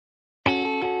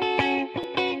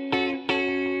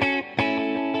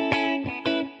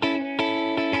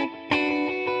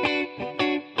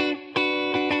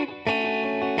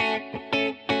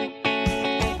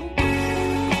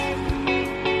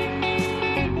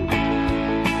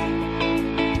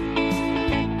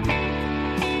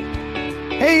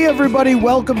Hey everybody,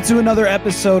 welcome to another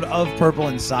episode of Purple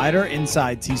Insider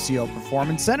inside TCO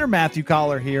Performance Center. Matthew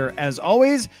Collar here as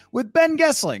always with Ben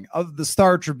Goessling of the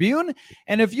Star Tribune.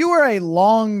 And if you are a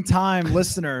long-time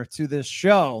listener to this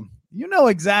show, you know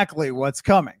exactly what's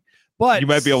coming. But you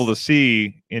might be able to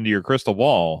see into your crystal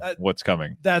ball what's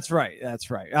coming. That's right.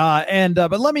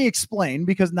 But let me explain,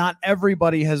 because not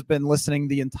everybody has been listening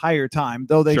the entire time,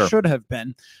 though they should have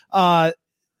been.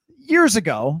 Years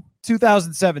ago,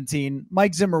 2017,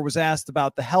 Mike Zimmer was asked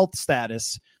about the health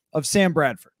status of Sam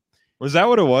Bradford. Was that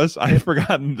what it was? I had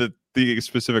forgotten the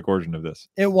specific origin of this.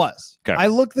 It was. Okay. I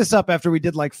looked this up after we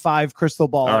did like 5 crystal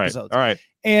ball episodes. All right.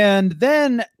 And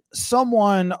then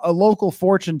someone, a local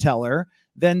fortune teller,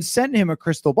 then sent him a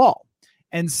crystal ball.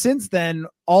 And since then,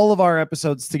 all of our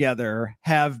episodes together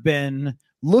have been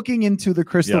looking into the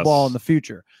crystal ball in the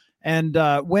future. And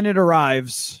when it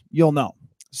arrives, you'll know.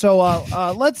 So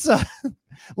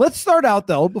let's start out,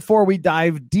 though, before we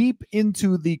dive deep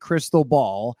into the crystal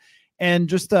ball, and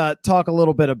just talk a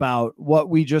little bit about what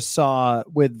we just saw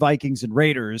with Vikings and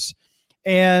Raiders.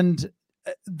 And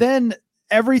then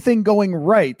everything going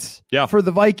right for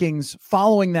the Vikings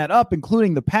following that up,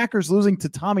 including the Packers losing to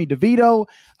Tommy DeVito,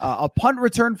 a punt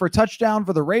return for touchdown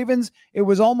for the Ravens. It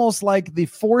was almost like the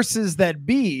forces that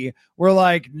be were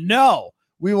like, no,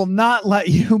 we will not let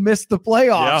you miss the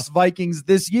playoffs, Vikings,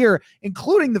 this year,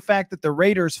 including the fact that the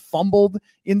Raiders fumbled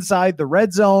inside the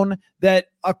red zone, that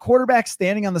a quarterback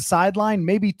standing on the sideline,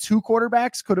 maybe 2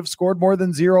 quarterbacks could have scored more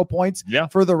than 0 points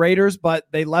for the Raiders, but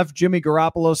they left Jimmy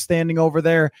Garoppolo standing over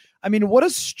there. I mean, what a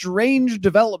strange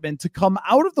development to come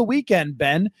out of the weekend,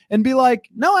 Ben, and be like,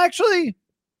 no, actually,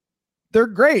 they're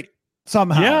great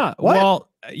somehow. Yeah. What? Well,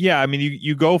 I mean,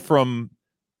 you go from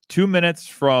 2 minutes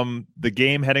from the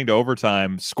game heading to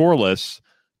overtime, scoreless,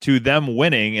 to them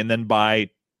winning. And then by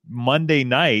Monday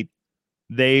night,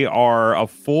 they are a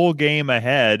full game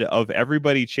ahead of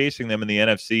everybody chasing them in the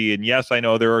NFC. And yes, I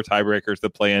know there are tiebreakers that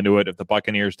play into it. If the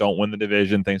Buccaneers don't win the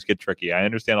division, things get tricky. I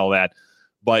understand all that.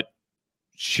 But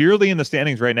sheerly in the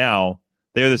standings right now,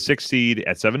 they're the 6th seed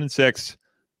at 7-6.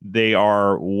 They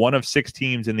are one of 6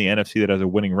 teams in the NFC that has a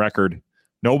winning record.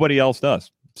 Nobody else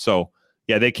does. So,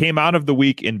 yeah, they came out of the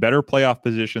week in better playoff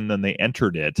position than they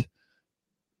entered it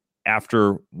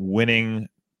after winning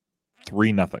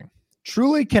 3-0.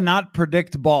 Truly cannot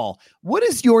predict ball. What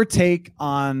is your take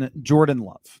on Jordan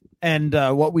Love and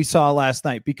what we saw last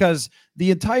night? Because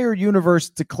the entire universe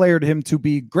declared him to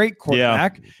be great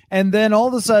quarterback, and then all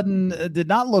of a sudden did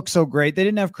not look so great. They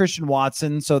didn't have Christian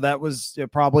Watson, so that was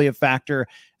probably a factor,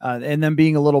 and them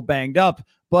being a little banged up.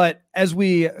 But as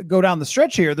we go down the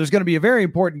stretch here, there's going to be a very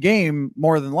important game,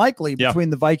 more than likely, between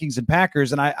the Vikings and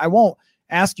Packers. And I won't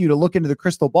ask you to look into the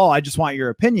crystal ball. I just want your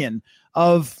opinion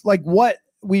of like what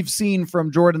we've seen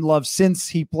from Jordan Love since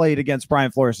he played against Brian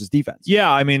Flores' defense.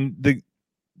 Yeah, I mean,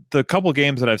 the couple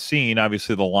games that I've seen,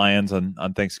 obviously the Lions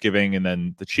on Thanksgiving and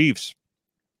then the Chiefs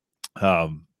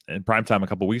in primetime a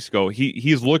couple weeks ago,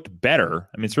 he's looked better.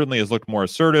 I mean, certainly has looked more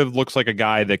assertive, looks like a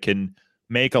guy that can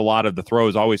make a lot of the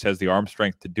throws, always has the arm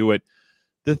strength to do it.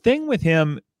 The thing with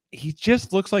him, he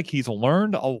just looks like he's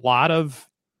learned a lot of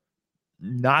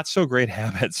not so great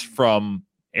habits from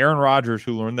Aaron Rodgers,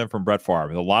 who learned them from Brett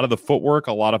Favre. A lot of the footwork,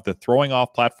 a lot of the throwing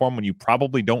off platform when you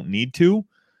probably don't need to,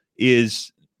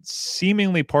 is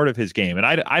seemingly part of his game. And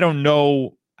I don't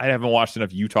know, I haven't watched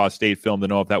enough Utah State film to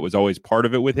know if that was always part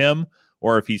of it with him,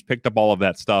 or if he's picked up all of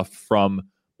that stuff from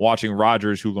watching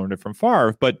Rodgers, who learned it from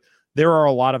Favre. But there are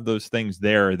a lot of those things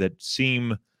there that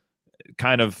seem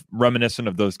kind of reminiscent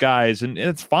of those guys. And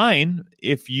it's fine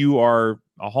if you are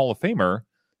a Hall of Famer.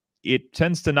 It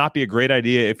tends to not be a great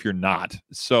idea if you're not.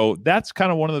 So that's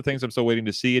kind of one of the things I'm still waiting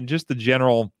to see. And just the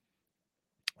general,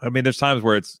 I mean, there's times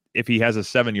where it's, if he has a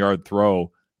 7-yard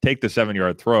throw, take the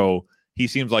 7-yard throw. He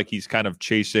seems like he's kind of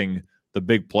chasing the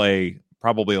big play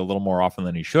probably a little more often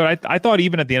than he should. I thought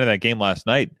even at the end of that game last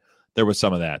night, there was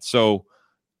some of that. So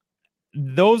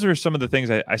those are some of the things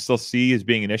I still see as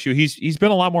being an issue. He's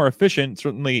been a lot more efficient,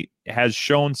 certainly has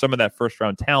shown some of that first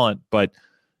round talent, but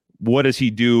what does he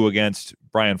do against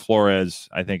Brian Flores,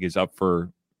 I think, is up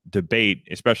for debate,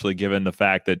 especially given the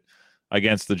fact that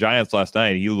against the Giants last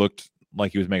night, he looked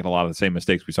like he was making a lot of the same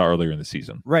mistakes we saw earlier in the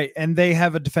season. Right. And they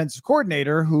have a defensive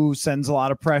coordinator who sends a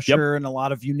lot of pressure and a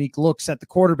lot of unique looks at the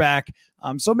quarterback.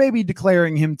 So maybe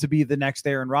declaring him to be the next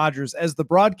Aaron Rodgers, as the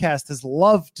broadcast has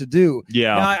loved to do.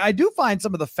 Yeah. Now, I do find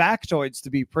some of the factoids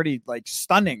to be pretty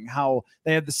stunning, how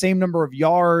they have the same number of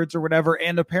yards or whatever.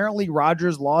 And apparently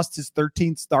Rodgers lost his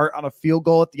 13th start on a field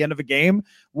goal at the end of a game,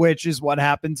 which is what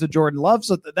happened to Jordan Love.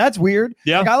 So that's weird.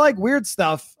 Yeah. I like weird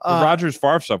stuff. The Rodgers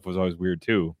Favre stuff was always weird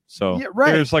too. So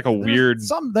there's like a weird,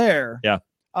 some there. Yeah.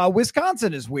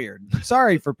 Wisconsin is weird.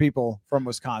 Sorry for people from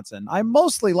Wisconsin. I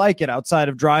mostly like it outside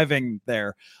of driving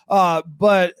there.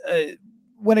 But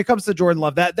when it comes to Jordan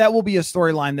Love, that will be a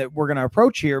storyline that we're going to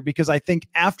approach here, because I think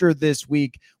after this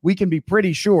week, we can be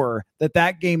pretty sure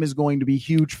that game is going to be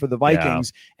huge for the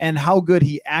Vikings, and how good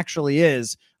he actually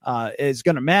is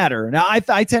going to matter. Now,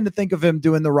 I tend to think of him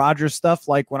doing the Rodgers stuff,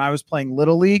 like when I was playing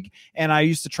Little League and I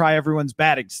used to try everyone's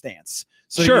batting stance.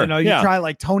 So, sure, you try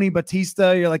like Tony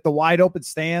Batista, you're like the wide open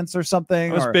stance or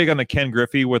something. I was big on the Ken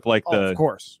Griffey with like of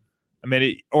course. I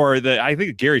mean, I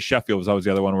think Gary Sheffield was always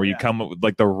the other one where you come up with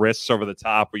like the wrists over the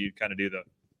top, where you kind of do the,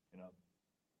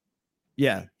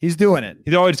 Yeah, he's doing it.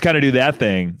 He's always kind of do that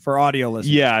thing for audio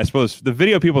listeners. Yeah, I suppose the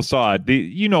video people saw it.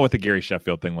 You know what the Gary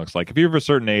Sheffield thing looks like. If you're of a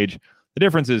certain age, the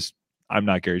difference is I'm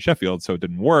not Gary Sheffield, so it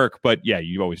didn't work. But yeah,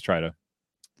 you always try to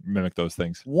mimic those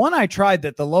things. One I tried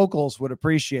that the locals would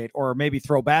appreciate, or maybe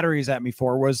throw batteries at me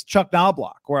for, was Chuck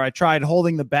Knobloch, where I tried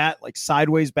holding the bat like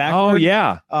sideways backward. Oh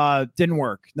yeah, didn't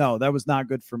work. No, that was not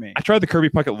good for me. I tried the Kirby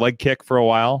Puckett leg kick for a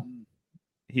while.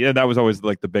 That was always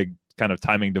like the big kind of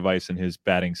timing device in his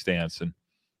batting stance, and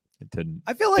it didn't.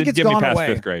 I feel like it's gone away.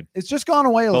 5th grade. It's just gone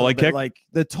away a little bit. Kick? Like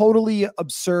the totally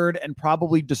absurd and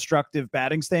probably destructive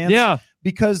batting stance. Yeah.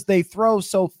 Because they throw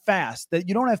so fast that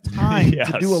you don't have time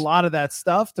to do a lot of that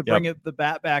stuff to bring the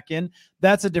bat back in.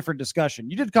 That's a different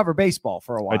discussion. You did cover baseball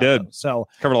for a while. I did. Though, so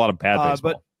covered a lot of bad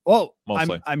baseball. But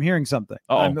mostly. I'm hearing something.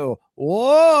 Oh,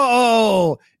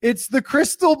 it's the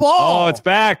crystal ball. Oh, it's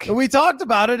back. We talked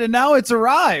about it and now it's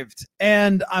arrived.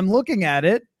 And I'm looking at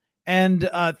it. And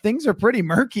things are pretty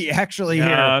murky, actually.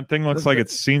 Here, thing looks like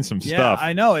it's seen some stuff.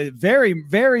 I know. It's very,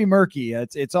 very murky.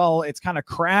 It's kind of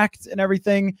cracked and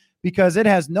everything, because it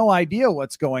has no idea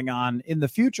what's going on in the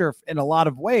future in a lot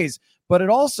of ways. But it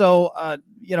also,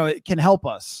 it can help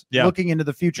us looking into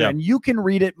the future, and you can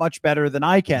read it much better than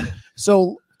I can.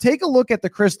 So take a look at the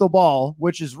crystal ball,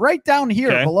 which is right down here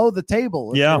below the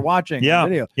table. If you're watching the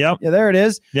video. Yeah, there it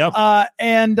is. Yep.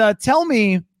 And tell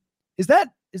me, is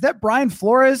that Brian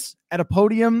Flores at a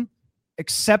podium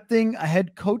accepting a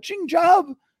head coaching job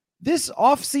this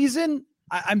offseason?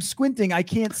 I'm squinting. I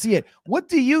can't see it. What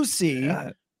do you see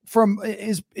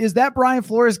is that Brian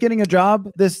Flores getting a job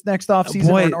this next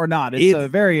offseason or not? It's a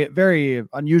very, very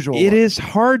unusual. It is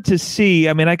hard to see.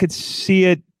 I mean, I could see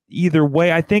it either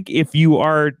way. I think if you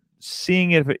are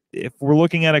seeing it, if we're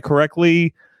looking at it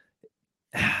correctly,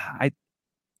 again,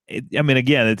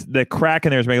 it's the crack in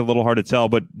there is making it a little hard to tell,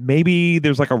 but maybe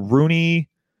there's like a Rooney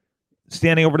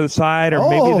standing over to the side, or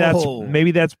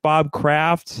maybe that's Bob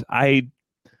Kraft. I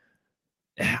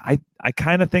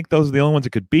kind of think those are the only ones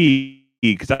it could be,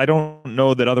 because I don't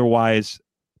know that otherwise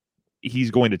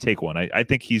he's going to take one. I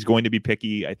think he's going to be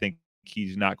picky. I think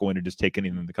he's not going to just take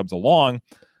anything that comes along.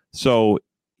 So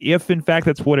if in fact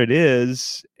that's what it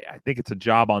is, I think it's a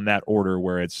job on that order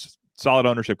where it's solid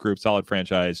ownership group, solid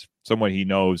franchise, someone he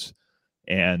knows,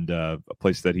 and a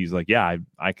place that he's like, I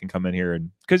can come in here.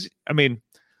 And because,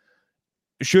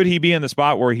 should he be in the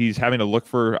spot where he's having to look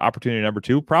for opportunity number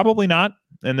 2? Probably not.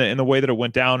 And in the way that it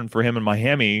went down, and for him in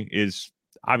Miami is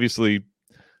obviously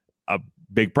a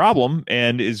big problem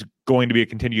and is going to be a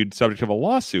continued subject of a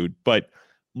lawsuit. But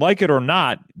like it or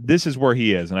not, this is where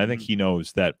he is. And I think he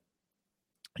knows that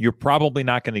you're probably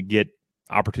not going to get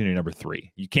opportunity number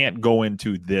 3. You can't go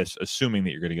into this assuming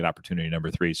that you're going to get opportunity number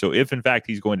 3. So if in fact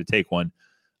he's going to take one,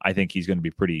 I think he's going to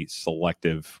be pretty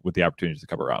selective with the opportunities to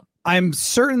cover up. I'm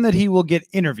certain that he will get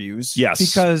interviews. Yes.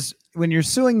 Because when you're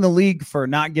suing the league for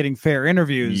not getting fair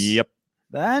interviews,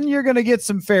 then you're going to get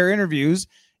some fair interviews.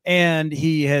 And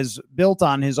he has built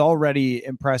on his already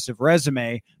impressive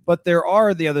resume. But there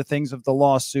are the other things of the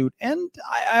lawsuit. And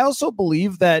I also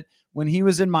believe that when he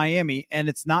was in Miami, and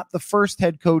it's not the first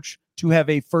head coach to have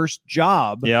a first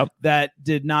job that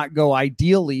did not go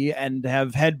ideally and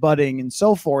have headbutting and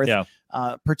so forth,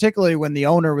 particularly when the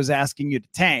owner was asking you to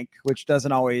tank, which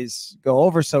doesn't always go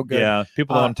over so good. Yeah,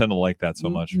 people don't tend to like that so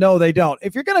much. No, they don't.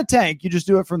 If you're going to tank, you just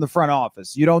do it from the front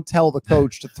office. You don't tell the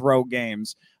coach to throw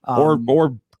games.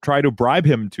 Or try to bribe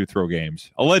him to throw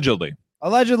games. Allegedly,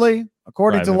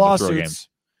 according to lawsuits.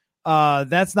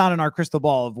 That's not in our crystal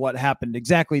ball of what happened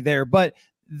exactly there, but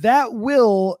that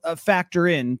will factor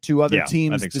into other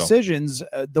teams' decisions,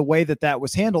 the way that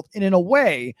was handled. And in a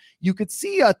way, you could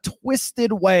see a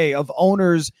twisted way of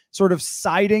owners sort of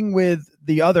siding with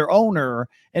the other owner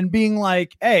and being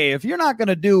like, hey, if you're not going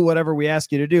to do whatever we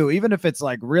ask you to do, even if it's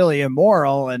like really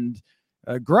immoral and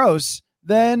gross,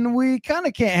 then we kind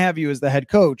of can't have you as the head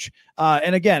coach.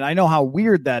 And again, I know how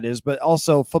weird that is, but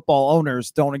also football owners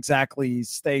don't exactly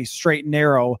stay straight and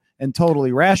narrow and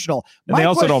totally rational. And they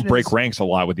also don't break ranks a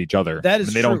lot with each other. That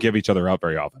is they don't give each other up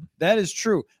very often. That is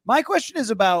true. My question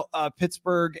is about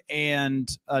Pittsburgh and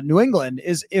New England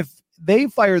is if they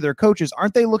fire their coaches,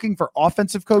 aren't they looking for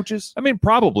offensive coaches? I mean,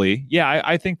 probably. Yeah,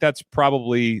 I think that's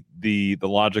probably the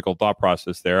logical thought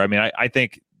process there. I mean, I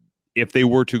think if they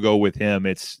were to go with him,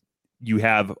 you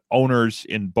have owners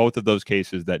in both of those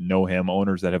cases that know him,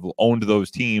 owners that have owned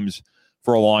those teams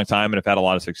for a long time and have had a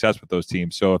lot of success with those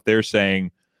teams. So if they're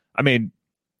saying, I mean,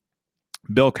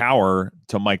 Bill Cowher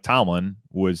to Mike Tomlin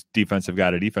was defensive guy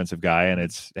to defensive guy, and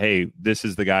it's, hey, this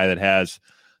is the guy that has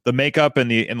the makeup and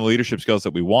the leadership skills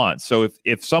that we want. So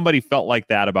if somebody felt like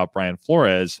that about Brian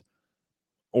Flores,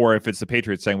 or if it's the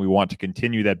Patriots saying we want to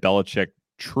continue that Belichick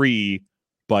tree,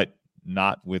 but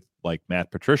not with like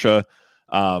Matt Patricia,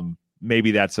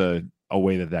 maybe that's a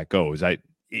way that goes.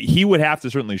 He would have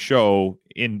to certainly show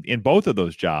in both of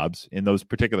those jobs, in those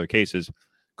particular cases,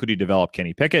 could he develop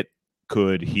Kenny Pickett?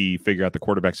 Could he figure out the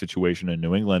quarterback situation in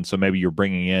New England? So maybe you're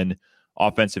bringing in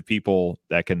offensive people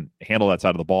that can handle that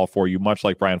side of the ball for you, much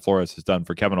like Brian Flores has done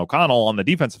for Kevin O'Connell on the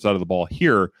defensive side of the ball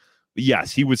here. But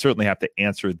yes, he would certainly have to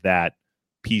answer that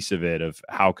piece of it of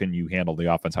how can you handle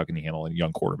the offense? How can you handle a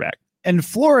young quarterback? And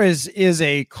Flores is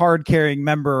a card-carrying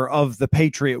member of the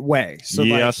Patriot way. So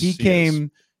yes, he came,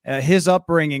 his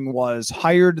upbringing was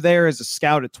hired there as a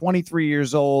scout at 23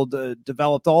 years old,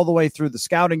 developed all the way through the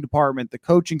scouting department, the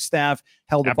coaching staff,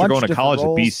 held after a bunch going of to college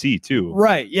roles. at BC too.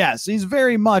 Right. Yes. He's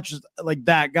very much like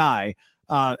that guy.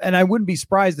 And I wouldn't be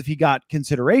surprised if he got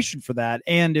consideration for that.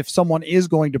 And if someone is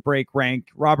going to break rank,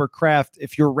 Robert Kraft,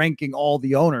 if you're ranking all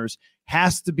the owners,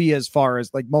 has to be as far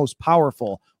as like most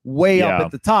powerful, way up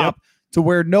at the top, to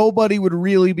where nobody would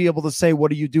really be able to say,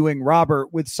 what are you doing,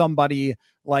 Robert, with somebody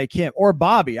like him or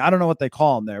Bobby? I don't know what they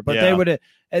call him there, but they would.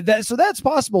 So that's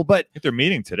possible. But if they're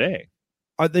meeting today,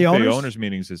 are the owners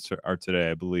meetings are today,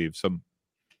 I believe.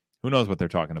 Who knows what they're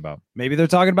talking about? Maybe they're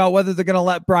talking about whether they're going to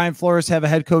let Brian Flores have a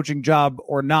head coaching job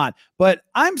or not. But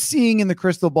I'm seeing in the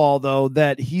crystal ball, though,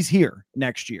 that he's here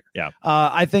next year. Yeah.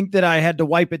 I think that I had to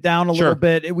wipe it down a little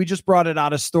bit. We just brought it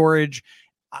out of storage.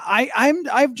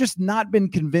 I've just not been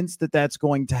convinced that that's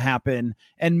going to happen.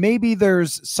 And maybe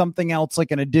there's something else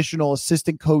like an additional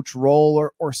assistant coach role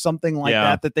or something like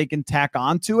that they can tack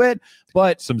onto it.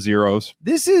 But some zeros.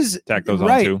 This is tack those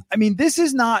on too. I mean, this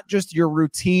is not just your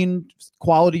routine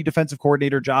quality defensive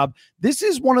coordinator job. This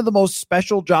is one of the most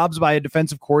special jobs by a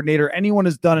defensive coordinator anyone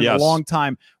has done in a long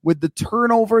time, with the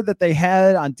turnover that they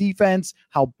had on defense,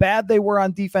 how bad they were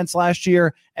on defense last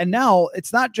year. And now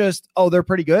it's not just, oh, they're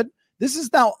pretty good. This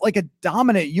is now like a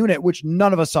dominant unit, which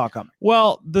none of us saw coming.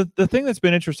 Well, the thing that's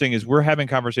been interesting is we're having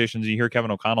conversations. You hear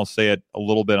Kevin O'Connell say it a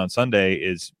little bit on Sunday,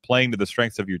 is playing to the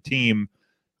strengths of your team.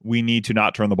 We need to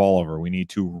not turn the ball over. We need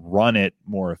to run it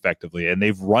more effectively. And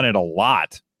they've run it a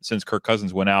lot since Kirk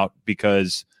Cousins went out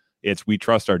because it's we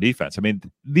trust our defense. I mean,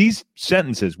 these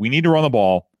sentences, we need to run the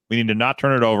ball. We need to not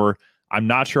turn it over. I'm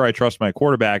not sure I trust my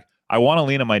quarterback. I want to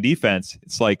lean on my defense.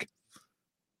 It's like,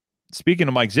 speaking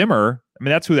of Mike Zimmer, I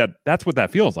mean, that's what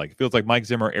that feels like. It feels like Mike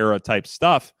Zimmer era type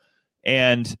stuff.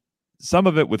 And some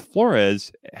of it with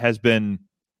Flores has been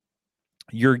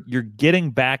you're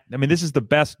getting back. I mean, this is the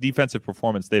best defensive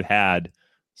performance they've had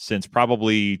since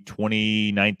probably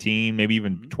 2019, maybe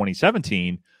even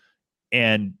 2017.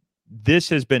 And this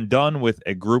has been done with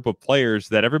a group of players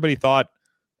that everybody thought,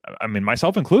 I mean,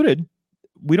 myself included,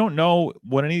 we don't know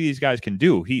what any of these guys can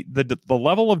do. The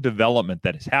level of development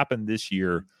that has happened this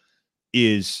year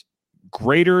is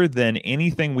greater than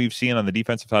anything we've seen on the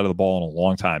defensive side of the ball in a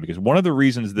long time, because one of the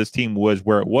reasons this team was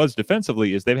where it was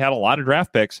defensively is they've had a lot of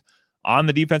draft picks on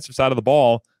the defensive side of the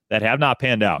ball that have not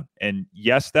panned out. And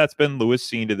yes, that's been Lewis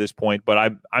Cine to this point,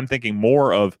 but I'm thinking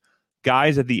more of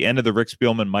guys at the end of the Rick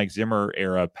Spielman, Mike Zimmer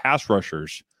era pass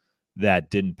rushers that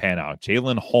didn't pan out.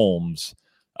 Jalen Holmes,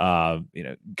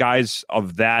 guys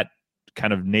of that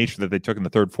kind of nature that they took in the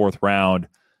third, fourth round.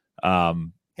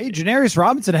 Hey, Janarius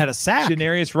Robinson had a sack.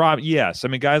 Yes. I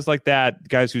mean, guys like that,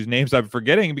 guys whose names I'm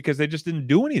forgetting because they just didn't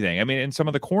do anything. I mean, and some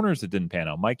of the corners that didn't pan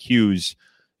out. Mike Hughes,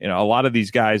 a lot of these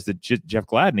guys that Jeff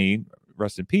Gladney,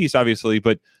 rest in peace, obviously,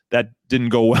 but that didn't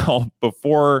go well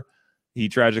before he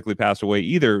tragically passed away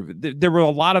either. There were a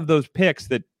lot of those picks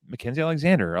that Mackenzie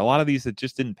Alexander, a lot of these that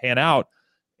just didn't pan out.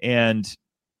 And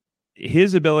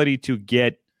his ability to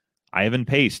get Ivan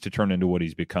Pace to turn into what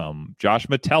he's become, Josh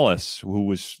Metellus, who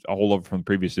was a holdover from the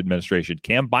previous administration,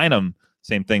 Cam Bynum,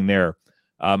 same thing there.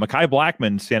 Mekhi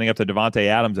Blackman standing up to Devontae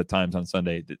Adams at times on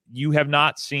Sunday. You have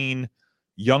not seen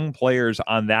young players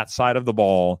on that side of the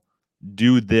ball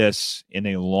do this in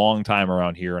a long time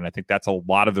around here. And I think that's a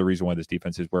lot of the reason why this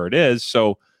defense is where it is.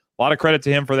 So a lot of credit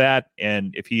to him for that.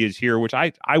 And if he is here, which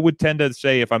I would tend to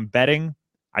say, if I'm betting,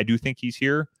 I do think he's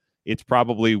here. It's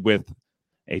probably with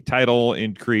a title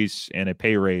increase and a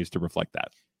pay raise to reflect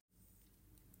that.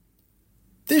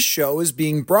 This show is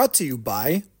being brought to you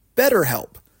by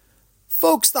BetterHelp.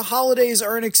 Folks, the holidays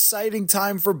are an exciting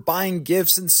time for buying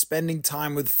gifts and spending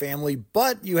time with family,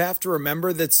 but you have to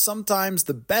remember that sometimes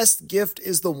the best gift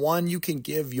is the one you can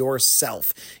give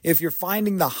yourself. If you're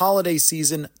finding the holiday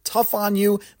season tough on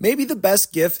you, maybe the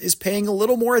best gift is paying a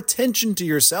little more attention to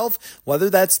yourself, whether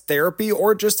that's therapy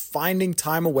or just finding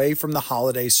time away from the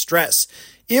holiday stress.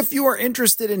 If you are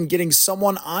interested in getting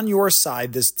someone on your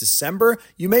side this December,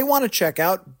 you may want to check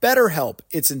out BetterHelp.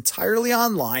 It's entirely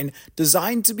online,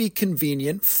 designed to be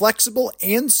convenient, flexible,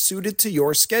 and suited to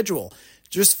your schedule.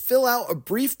 Just fill out a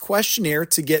brief questionnaire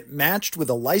to get matched with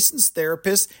a licensed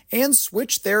therapist and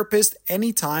switch therapist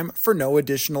anytime for no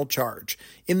additional charge.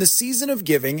 In the season of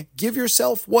giving, give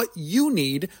yourself what you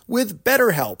need with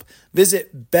BetterHelp.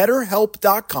 Visit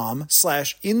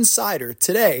BetterHelp.com/insider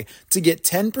today to get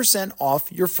 10%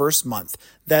 off your first month.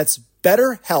 That's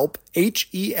BetterHelp,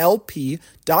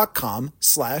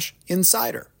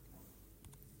 HELP.com/insider.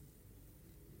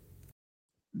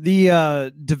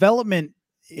 The development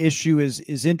issue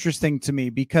is interesting to me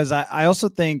because I also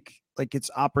think like it's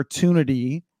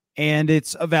opportunity and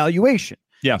it's evaluation.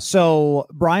 Yeah. So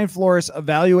Brian Flores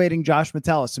evaluating Josh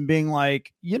Metellus and being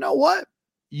like, you know what?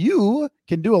 You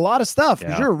can do a lot of stuff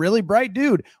because you're a really bright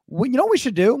dude. You know what we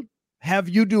should do? Have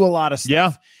you do a lot of stuff.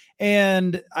 Yeah.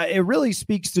 And it really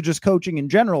speaks to just coaching in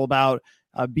general about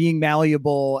being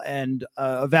malleable and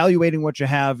evaluating what you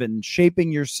have and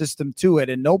shaping your system to it.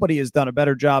 And nobody has done a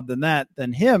better job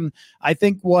than him. I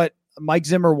think what Mike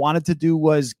Zimmer wanted to do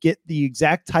was get the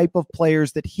exact type of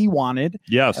players that he wanted.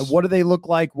 Yes. And what do they look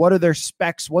like? What are their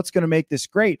specs? What's going to make this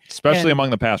great? Especially among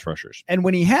the pass rushers. And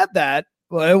when he had that,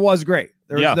 well, it was great.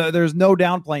 There's no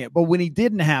downplaying it. But when he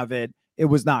didn't have it, it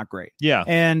was not great. Yeah.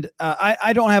 And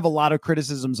I don't have a lot of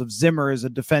criticisms of Zimmer as a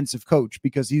defensive coach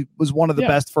because he was one of the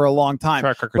best for a long time.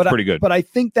 Track record's pretty good. But I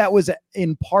think that was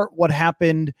in part what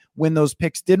happened when those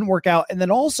picks didn't work out. And then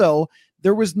also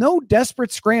there was no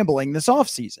desperate scrambling this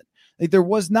offseason. Like there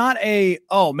was not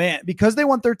oh man, because they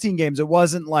won 13 games. It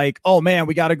wasn't like, oh man,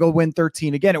 we got to go win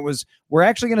 13 again. It was, we're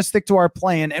actually going to stick to our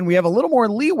plan and we have a little more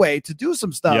leeway to do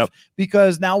some stuff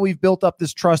because now we've built up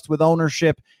this trust with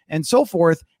ownership and so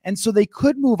forth. And so they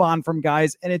could move on from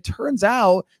guys. And it turns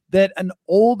out that an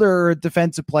older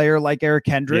defensive player like Eric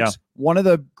Hendricks, one of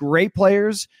the great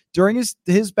players during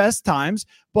his best times,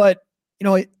 but you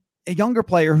know, a younger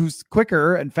player who's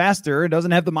quicker and faster and doesn't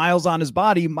have the miles on his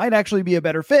body might actually be a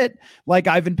better fit like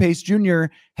Ivan Pace Jr.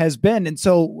 has been. And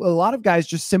so a lot of guys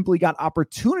just simply got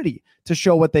opportunity to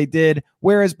show what they did.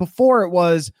 Whereas before it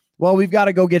was, well, we've got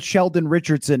to go get Sheldon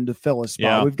Richardson to fill a spot.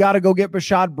 Yeah. We've got to go get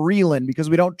Bashad Breeland because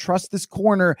we don't trust this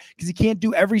corner because he can't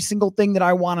do every single thing that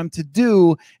I want him to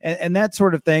do and that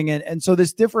sort of thing. And so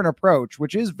this different approach,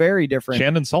 which is very different.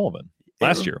 Shandon Sullivan.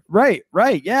 Last year. Right.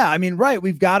 Yeah. I mean, right.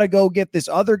 We've got to go get this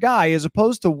other guy as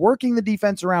opposed to working the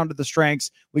defense around to the strengths.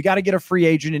 We got to get a free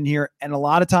agent in here. And a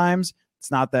lot of times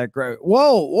it's not that great.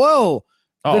 Whoa.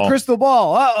 The crystal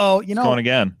ball. You know, going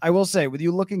again. I will say with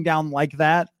you looking down like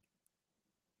that,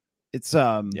 it's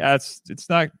it's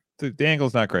not, the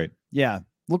angle's not great. Yeah.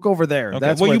 Look over there. Okay.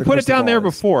 That's well, you put it down there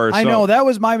before. I know that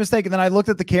was my mistake. And then I looked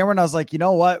at the camera and I was like, you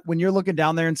know what? When you're looking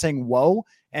down there and saying, whoa,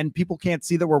 and people can't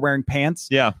see that we're wearing pants.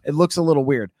 Yeah. It looks a little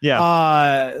weird.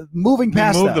 Yeah. Moving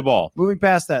past that. The ball. Moving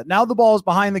past that. Now the ball is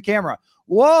behind the camera.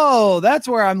 Whoa. That's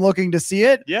where I'm looking to see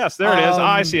it. Yes, there it is.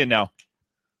 I see it now.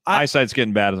 Eyesight's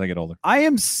getting bad as I get older. I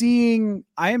am seeing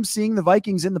the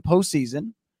Vikings in the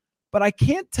postseason, but I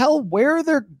can't tell where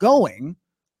they're going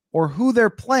or who they're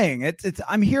playing.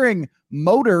 I'm hearing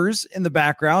motors in the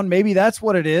background. Maybe that's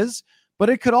what it is, but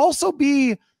it could also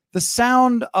be the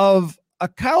sound of a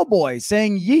cowboy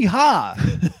saying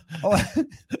yeehaw.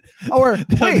 Or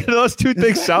wait, those two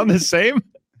things sound the same,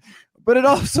 but it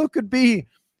also could be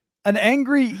an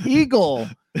angry eagle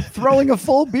throwing a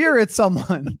full beer at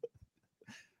someone.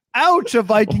 Ouch, a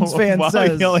Vikings fan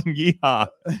says. Yelling yeehaw.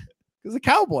 It's a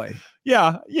cowboy.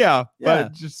 Yeah.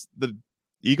 But just the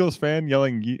Eagles fan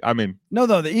yelling, no,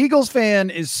 the Eagles fan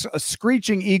is a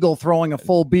screeching eagle throwing a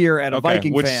full beer at a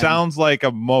Viking which fan. Sounds like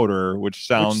a motor, which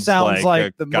sounds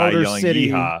like the guy Motor yelling City.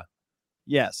 Yeehaw.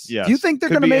 Yes. Do you think they're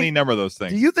going to make any number of those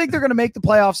things? Do you think they're going to make the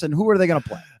playoffs, and who are they going to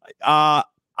play?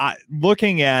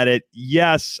 Looking at it,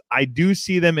 yes, I do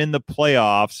see them in the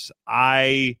playoffs.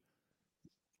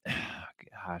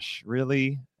 Gosh,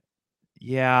 really?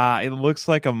 Yeah, it looks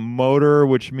like a motor,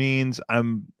 which means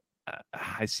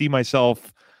I see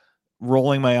myself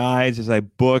rolling my eyes as I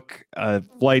book a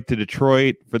flight to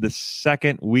Detroit for the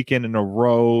second weekend in a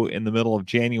row in the middle of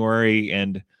January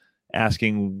and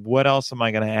asking, what else am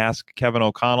I going to ask Kevin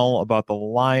O'Connell about the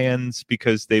Lions,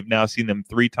 because they've now seen them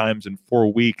 3 times in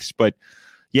 4 weeks. But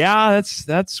yeah,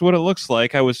 that's what it looks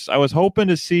like. I was hoping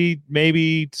to see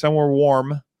maybe somewhere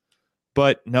warm,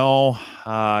 but no,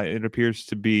 it appears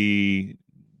to be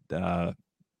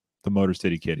the Motor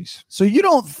City Kitties. So you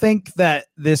don't think that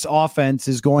this offense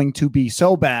is going to be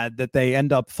so bad that they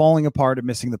end up falling apart and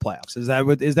missing the playoffs? Is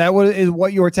that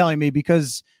what you were telling me?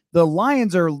 Because the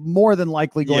Lions are more than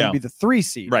likely going to be the 3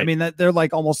 seed. Right. I mean, that they're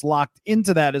like almost locked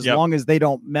into that as long as they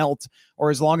don't melt, or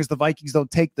as long as the Vikings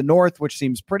don't take the North, which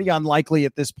seems pretty unlikely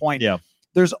at this point. Yeah.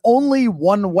 There's only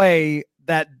one way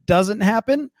that doesn't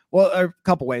happen. Well, a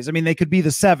couple ways. I mean, they could be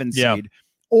the 7 seed.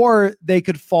 Or they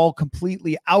could fall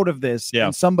completely out of this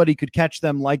and somebody could catch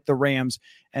them like the Rams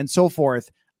and so forth.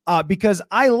 Because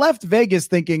I left Vegas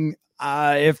thinking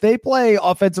if they play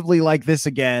offensively like this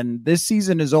again, this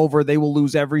season is over. They will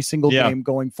lose every single game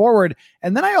going forward.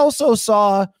 And then I also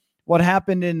saw what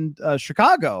happened in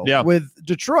Chicago with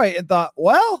Detroit and thought,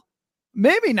 well,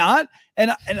 maybe not.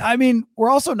 And I mean,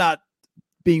 we're also not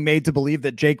being made to believe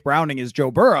that Jake Browning is Joe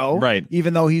Burrow, right?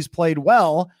 Even though he's played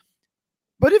well.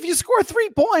 But if you score 3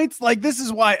 points, like this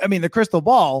is why, I mean, the crystal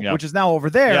ball, which is now over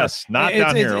there. Yes, not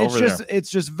down here, over there.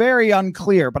 It's just very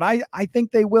unclear. But I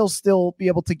think they will still be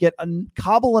able to get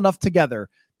cobble enough together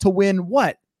to win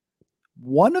what?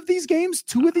 1 of these games?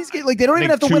 2 of these games? Like they don't even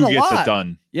have to win a lot. It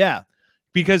done. Yeah.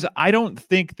 Because I don't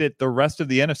think that the rest of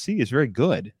the NFC is very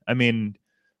good. I mean,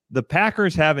 the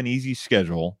Packers have an easy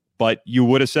schedule, but you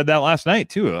would have said that last night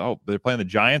too. Oh, they're playing the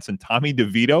Giants and Tommy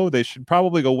DeVito. They should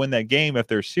probably go win that game if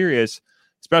they're serious.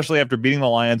 Especially after beating the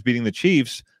Lions, beating the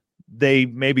Chiefs, they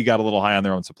maybe got a little high on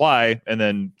their own supply and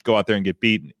then go out there and get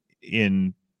beat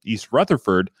in East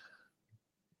Rutherford.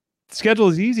 The schedule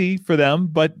is easy for them,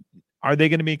 but are they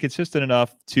going to be consistent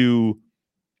enough to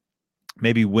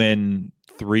maybe win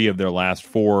 3 of their last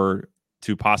 4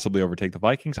 to possibly overtake the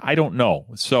Vikings? I don't know.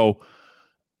 So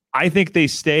I think they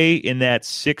stay in that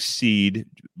 6th seed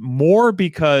more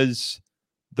because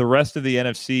the rest of the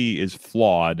NFC is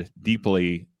flawed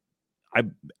deeply.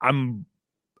 I'm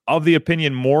of the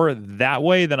opinion more that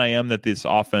way than I am that this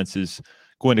offense is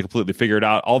going to completely figure it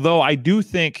out. Although I do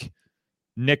think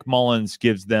Nick Mullins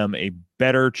gives them a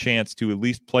better chance to at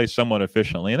least play somewhat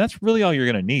efficiently. And that's really all you're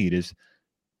going to need is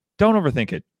don't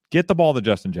overthink it. Get the ball to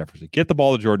Justin Jefferson. Get the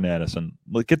ball to Jordan Addison.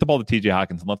 Get the ball to TJ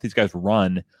Hawkins and let these guys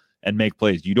run and make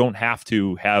plays. You don't have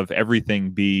to have everything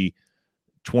be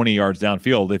 20 yards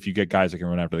downfield if you get guys that can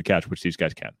run after the catch, which these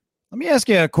guys can. Let me ask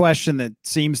you a question that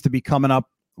seems to be coming up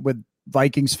with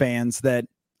Vikings fans that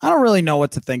I don't really know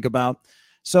what to think about.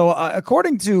 So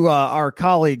according to our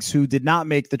colleagues who did not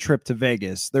make the trip to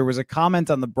Vegas, there was a comment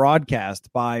on the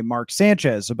broadcast by Mark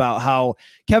Sanchez about how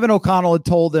Kevin O'Connell had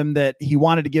told him that he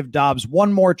wanted to give Dobbs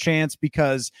one more chance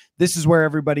because this is where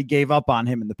everybody gave up on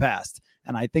him in the past.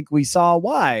 And I think we saw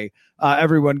why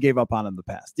everyone gave up on him in the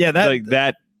past. Yeah,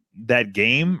 that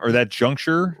game or that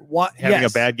juncture having a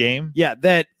bad game. Yeah.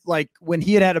 That like when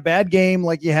he had a bad game,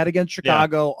 like you had against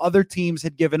Chicago, other teams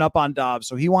had given up on Dobbs.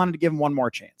 So he wanted to give him one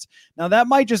more chance. Now that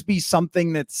might just be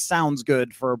something that sounds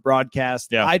good for a broadcast.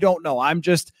 Yeah. I don't know. I'm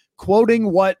just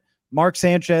quoting what Mark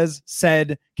Sanchez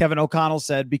said, Kevin O'Connell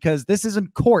said, because this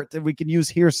isn't court and we can use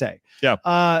hearsay.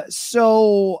 Yeah.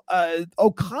 So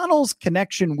O'Connell's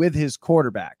connection with his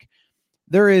quarterback,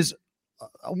 there is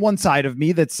one side of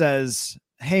me that says,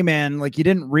 hey man, like you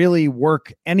didn't really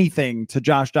work anything to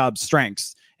Josh Dobbs'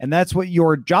 strengths. And that's what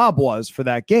your job was for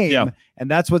that game. Yeah. And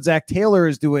that's what Zach Taylor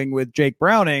is doing with Jake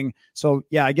Browning. So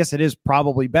yeah, I guess it is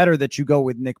probably better that you go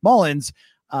with Nick Mullins.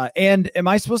 And am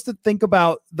I supposed to think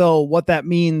about though, what that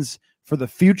means for the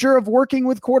future of working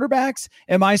with quarterbacks?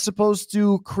 Am I supposed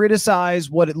to criticize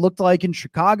what it looked like in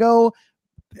Chicago?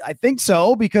 I think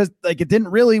so, because like it didn't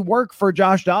really work for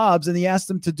Josh Dobbs and he asked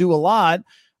him to do a lot.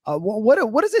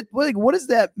 What is it like? What does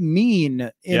that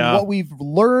mean in what we've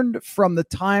learned from the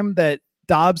time that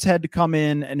Dobbs had to come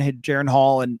in and had Jaron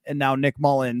Hall and now Nick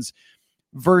Mullins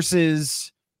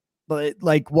versus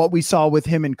like what we saw with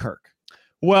him and Kirk?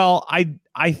 Well,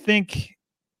 I think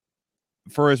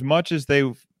for as much as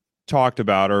they've talked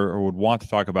about or would want to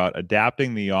talk about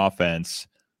adapting the offense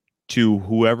to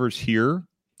whoever's here,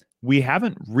 we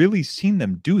haven't really seen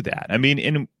them do that. I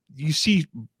mean, you see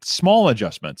small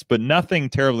adjustments, but nothing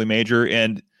terribly major.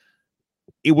 And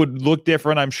it would look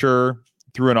different, I'm sure,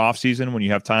 through an off season when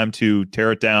you have time to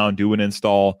tear it down, do an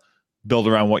install, build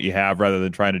around what you have rather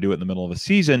than trying to do it in the middle of a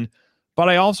season. But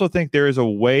I also think there is a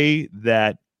way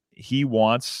that he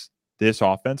wants this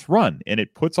offense run, and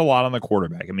it puts a lot on the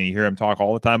quarterback. I mean, you hear him talk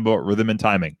all the time about rhythm and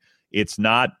timing. It's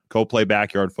not go play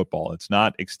backyard football. It's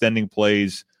not extending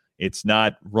plays. It's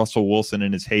not Russell Wilson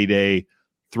in his heyday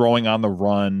throwing on the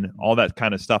run, all that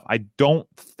kind of stuff. I don't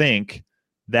think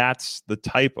that's the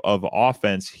type of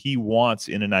offense he wants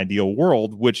in an ideal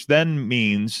world, which then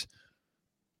means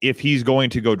if he's going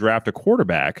to go draft a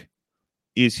quarterback,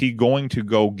 is he going to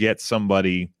go get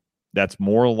somebody that's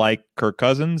more like Kirk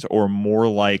Cousins or more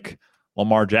like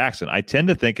Lamar Jackson? I tend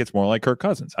to think it's more like Kirk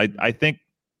Cousins. I think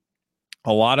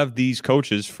a lot of these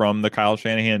coaches from the Kyle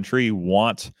Shanahan tree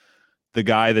want the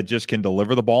guy that just can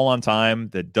deliver the ball on time,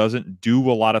 that doesn't do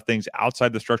a lot of things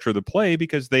outside the structure of the play,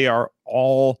 because they are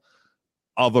all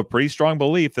of a pretty strong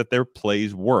belief that their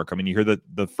plays work. I mean, you hear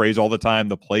the phrase all the time,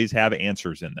 the plays have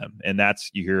answers in them. And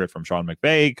you hear it from Sean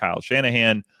McVay, Kyle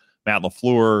Shanahan, Matt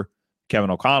LaFleur,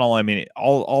 Kevin O'Connell. I mean,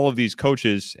 all of these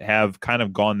coaches have kind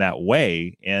of gone that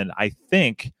way. And I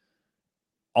think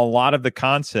a lot of the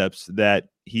concepts that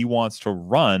he wants to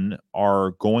run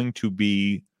are going to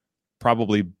be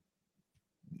probably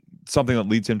something that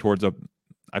leads him towards a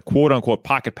quote unquote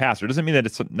pocket passer. It doesn't mean that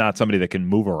it's not somebody that can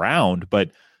move around, but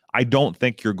I don't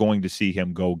think you're going to see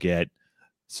him go get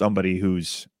somebody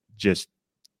who's just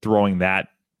throwing that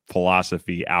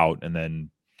philosophy out and then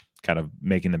kind of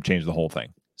making them change the whole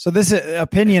thing. So this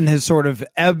opinion has sort of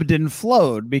ebbed and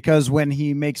flowed, because when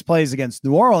he makes plays against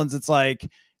New Orleans, it's like,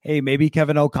 hey, maybe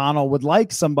Kevin O'Connell would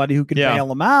like somebody who can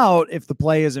bail him out if the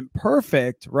play isn't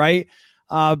perfect, right?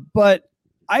 But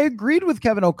I agreed with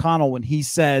Kevin O'Connell when he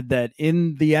said that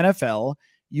in the NFL,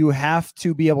 you have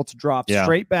to be able to drop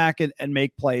straight back and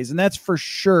make plays. And that's for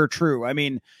sure true. I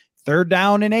mean, 3rd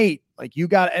down and 8, like you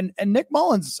got, and Nick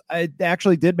Mullins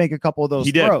actually did make a couple of those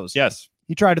throws. Yes.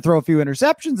 He tried to throw a few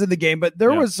interceptions in the game, but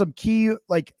there was some key,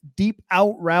 like deep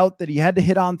out route that he had to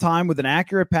hit on time with an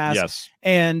accurate pass. Yes.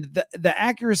 And the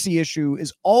accuracy issue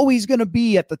is always going to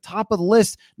be at the top of the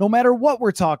list, no matter what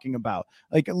we're talking about.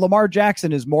 Like Lamar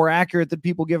Jackson is more accurate than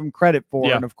people give him credit for.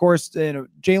 Yeah. And of course,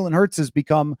 Jalen Hurts has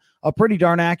become a pretty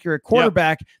darn accurate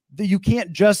quarterback. That you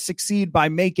can't just succeed by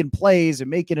making plays and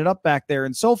making it up back there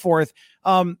and so forth.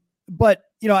 But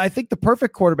I think the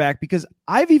perfect quarterback, because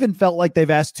I've even felt like they've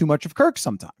asked too much of Kirk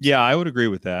sometimes. Yeah, I would agree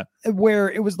with that.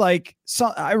 Where it was like,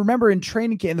 I remember in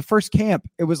training camp, in the first camp,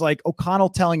 it was like O'Connell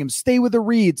telling him, stay with the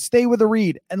read, stay with the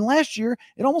read. And last year,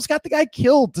 it almost got the guy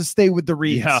killed to stay with the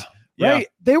reads. Yeah. Right.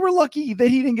 They were lucky that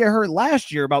he didn't get hurt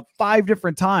last year about 5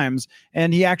 different times.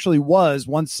 And he actually was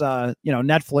once,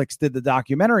 Netflix did the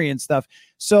documentary and stuff.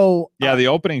 So the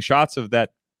opening shots of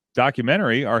that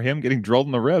documentary are him getting drilled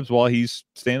in the ribs while he's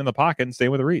staying in the pocket and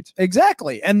staying with the reads.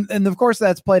 Exactly. And of course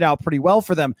that's played out pretty well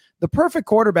for them. The perfect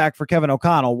quarterback for Kevin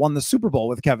O'Connell won the Super Bowl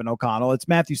with Kevin O'Connell. It's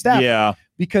Matthew Stafford. Yeah.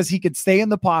 Because he could stay in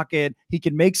the pocket, he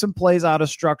can make some plays out of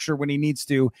structure when he needs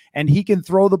to, and he can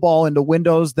throw the ball into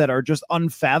windows that are just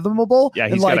unfathomable. Yeah,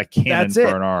 he's got a cannon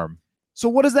for an arm. So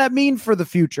what does that mean for the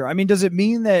future? I mean, does it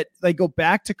mean that they go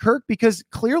back to Kirk? Because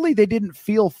clearly they didn't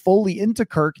feel fully into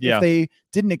Kirk if they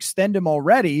didn't extend him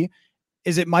already.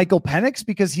 Is it Michael Penix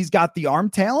because he's got the arm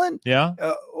talent? Yeah.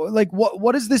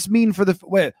 What does this mean for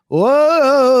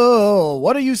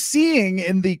what are you seeing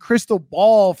in the crystal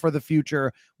ball for the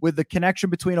future with the connection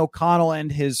between O'Connell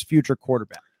and his future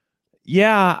quarterback?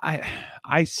 Yeah,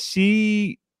 I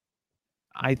see.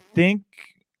 I think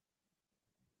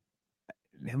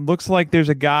it looks like there's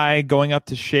a guy going up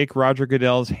to shake Roger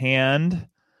Goodell's hand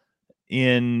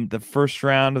in the first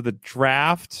round of the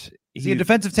draft. Is he a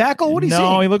defensive tackle? What do you see?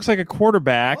 No, he looks like a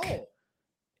quarterback. Oh.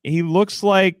 He looks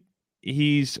like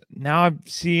I'm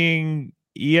seeing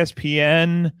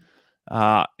ESPN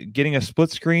getting a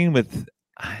split screen with,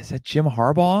 is that Jim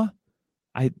Harbaugh?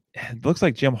 It looks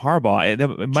like Jim Harbaugh. It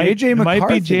might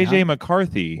be JJ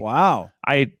McCarthy. Wow.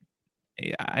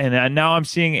 And now I'm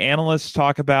seeing analysts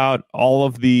talk about all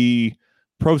of the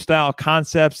pro style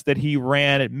concepts that he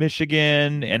ran at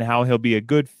Michigan and how he'll be a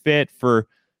good fit for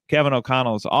Kevin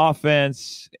O'Connell's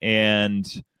offense. And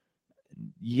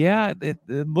it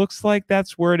looks like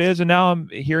that's where it is. And now I'm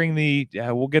hearing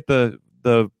we'll get the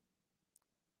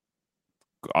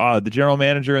general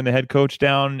manager and the head coach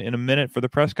down in a minute for the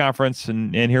press conference.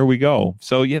 And here we go.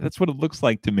 So that's what it looks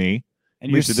like to me.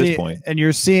 And at this point. And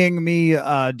you're seeing me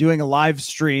doing a live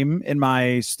stream in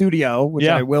my studio, which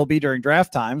I will be during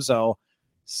draft time. So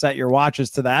set your watches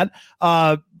to that.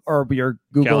 or your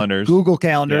Google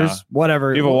calendars,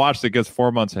 whatever. You have a watch that gets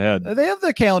 4 months ahead. They have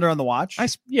the calendar on the watch. I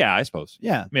suppose.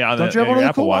 Yeah. I mean, don't you have one of the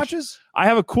Apple cool watch. watches? I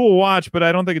have a cool watch, but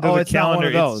I don't think it does a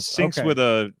calendar. Not one of those. It syncs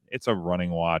with it's a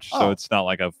running watch, so it's not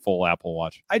like a full Apple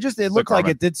watch. It looked like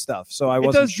it did stuff, so I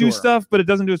wasn't sure. It does do stuff, but it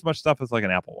doesn't do as much stuff as like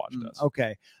an Apple Watch does.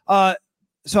 Okay.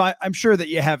 So I'm sure that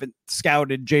you haven't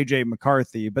scouted JJ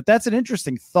McCarthy, but that's an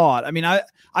interesting thought. I mean,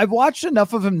 I've watched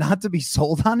enough of him not to be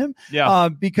sold on him. Yeah.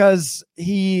 Because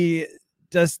he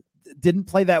just didn't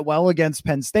play that well against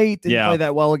Penn State, didn't play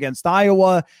that well against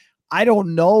Iowa. I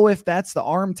don't know if that's the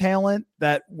arm talent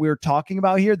that we're talking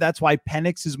about here. That's why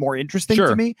Penix is more interesting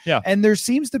to me. Yeah. And there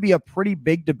seems to be a pretty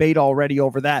big debate already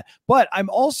over that. But I'm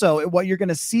also, what you're going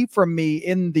to see from me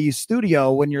in the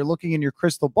studio when you're looking in your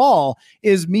crystal ball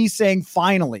is me saying,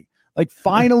 finally. Like,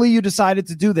 finally, you decided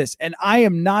to do this. And I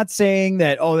am not saying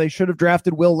that, they should have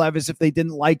drafted Will Levis if they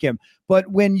didn't like him. But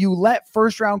when you let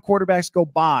first-round quarterbacks go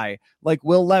by, like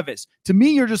Will Levis, to me,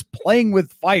 you're just playing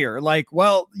with fire. Like,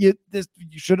 well, you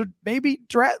should have maybe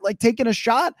taken a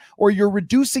shot, or you're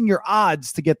reducing your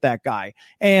odds to get that guy.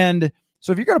 And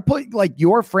so if you're going to put, like,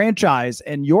 your franchise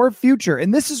and your future,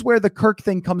 and this is where the Kirk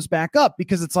thing comes back up,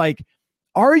 because it's like,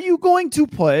 are you going to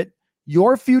put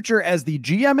your future as the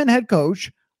GM and head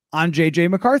coach on JJ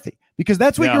McCarthy? Because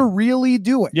that's what you're really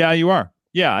doing. Yeah, you are.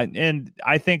 Yeah. And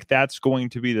I think that's going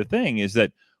to be the thing, is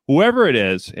that whoever it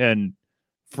is, and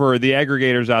for the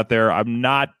aggregators out there, I'm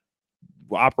not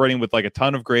operating with like a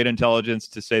ton of great intelligence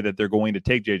to say that they're going to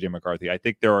take JJ McCarthy. I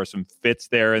think there are some fits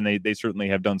there, and they certainly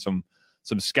have done some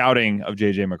scouting of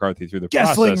JJ McCarthy through the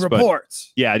Goessling process.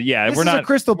 reports. Yeah. This is a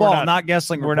crystal ball, not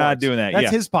Goessling reports. We're not doing that.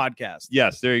 That's his podcast.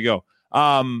 Yes, there you go.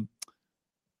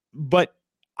 But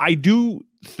I do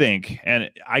think, and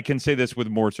I can say this with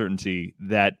more certainty,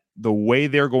 that the way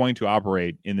they're going to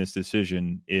operate in this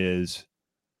decision is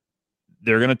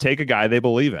they're going to take a guy they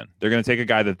believe in. They're going to take a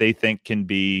guy that they think can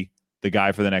be the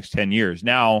guy for the next 10 years.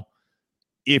 Now,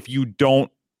 if you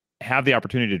don't have the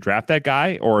opportunity to draft that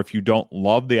guy, or if you don't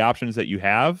love the options that you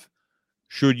have,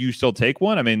 should you still take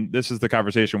one? I mean, this is the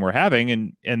conversation we're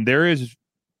having, and there is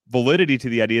validity to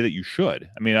the idea that you should.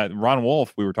 I mean, Ron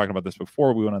Wolf, we were talking about this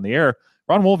before we went on the air.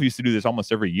 Ron Wolf used to do this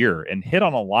almost every year and hit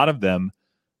on a lot of them.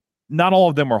 Not all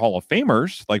of them were Hall of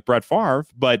Famers like Brett Favre,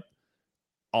 but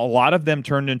a lot of them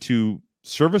turned into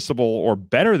serviceable or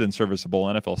better than serviceable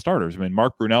NFL starters. I mean,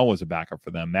 Mark Brunell was a backup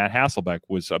for them. Matt Hasselbeck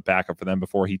was a backup for them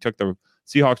before he took the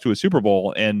Seahawks to a Super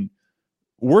Bowl. And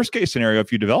worst case scenario,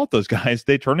 if you develop those guys,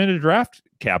 they turn into draft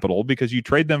capital because you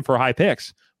trade them for high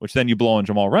picks, which then you blow on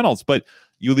Jamal Reynolds, but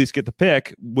you at least get the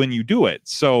pick when you do it.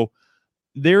 So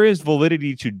there is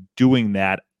validity to doing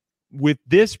that. With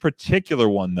this particular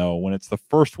one, though, when it's the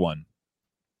first one,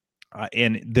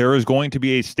 and there is going to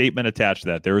be a statement attached to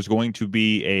that, there is going to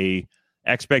be a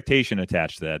expectation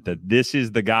attached to that this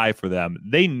is the guy for them.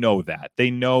 They know that.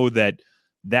 They know that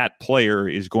that player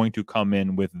is going to come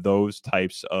in with those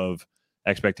types of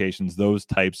expectations, those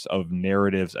types of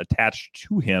narratives attached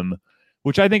to him,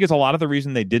 which I think is a lot of the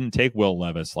reason they didn't take Will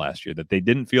Levis last year, that they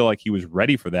didn't feel like he was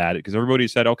ready for that, because everybody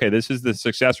said, okay, this is the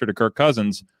successor to Kirk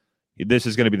Cousins. This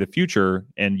is going to be the future,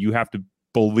 and you have to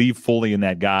believe fully in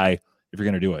that guy if you're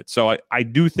going to do it. So I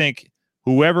do think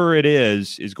whoever it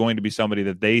is going to be somebody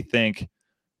that they think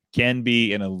can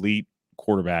be an elite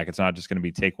quarterback. It's not just going to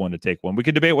be take one to take one. We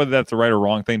could debate whether that's the right or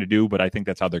wrong thing to do, but I think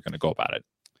that's how they're going to go about it.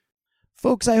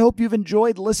 Folks, I hope you've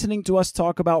enjoyed listening to us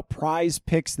talk about Prize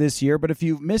Picks this year, but if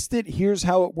you've missed it, here's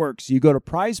how it works. You go to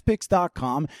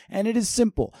prizepicks.com, and it is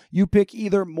simple. You pick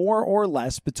either more or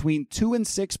less between 2 and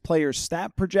 6 players'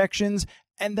 stat projections,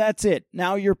 and that's it.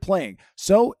 Now you're playing.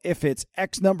 So if it's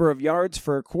X number of yards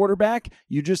for a quarterback,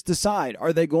 you just decide,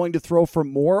 are they going to throw for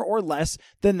more or less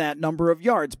than that number of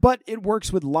yards? But it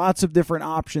works with lots of different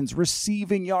options,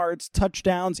 receiving yards,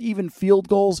 touchdowns, even field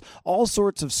goals, all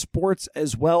sorts of sports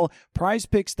as well.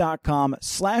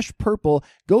 prizepicks.com/purple.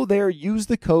 Go there, use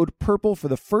the code PURPLE for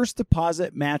the first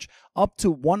deposit match up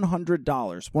to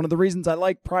 $100. One of the reasons I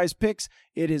like Prize Picks,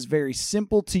 it is very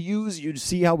simple to use. You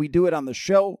see how we do it on the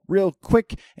show, real quick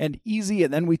and easy,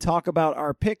 and then we talk about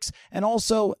our picks, and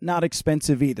also not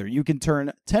expensive either. You can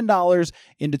turn $10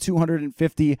 into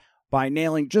 $250 by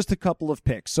nailing just a couple of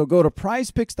picks. So go to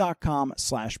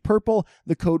prizepicks.com/purple,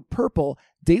 the code PURPLE,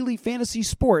 daily fantasy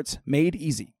sports made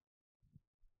easy.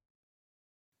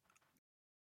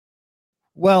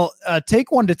 Well, take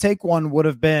one to take one would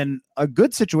have been a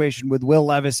good situation with Will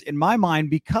Levis in my mind,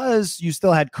 because you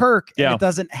still had Kirk, and it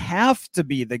doesn't have to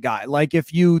be the guy. Like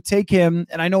if you take him,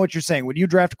 and I know what you're saying, when you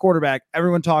draft a quarterback,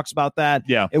 everyone talks about that.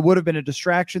 Yeah. It would have been a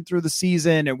distraction through the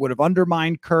season. It would have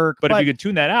undermined Kirk. But if you could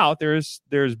tune that out, there's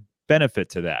benefit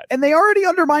to that. And they already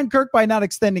undermined Kirk by not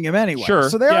extending him anyway. Sure.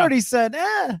 So they already said,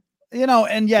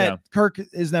 and yet Kirk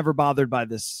is never bothered by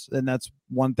this. And that's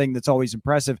one thing that's always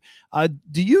impressive.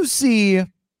 Do you see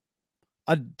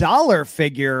a dollar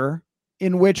figure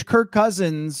in which Kirk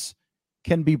Cousins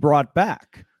can be brought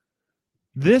back?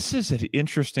 This is an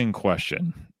interesting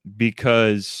question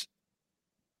because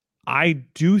I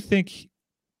do think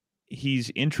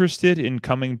he's interested in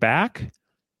coming back.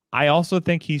 I also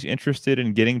think he's interested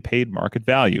in getting paid market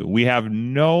value. We have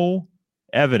no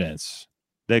evidence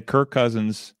that Kirk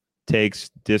Cousins takes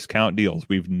discount deals.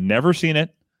 We've never seen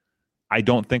it. I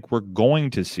don't think we're going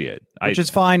to see it. Which is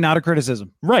fine, not a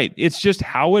criticism. Right. It's just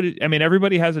how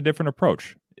everybody has a different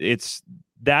approach.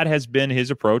 That has been his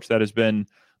approach. That has been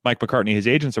Mike McCartney, his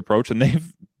agent's approach, and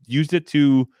they've used it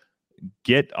to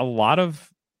get a lot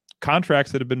of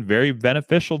contracts that have been very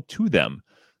beneficial to them.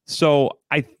 So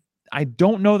I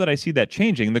don't know that I see that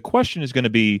changing. The question is going to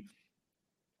be,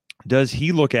 does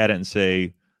he look at it and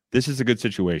say, this is a good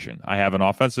situation? I have an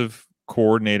offensive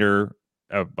coordinator,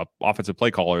 offensive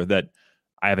play caller that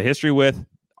I have a history with.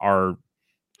 Our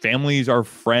families are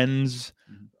friends.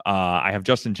 I have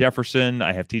Justin Jefferson.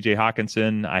 I have TJ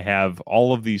Hawkinson. I have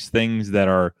all of these things that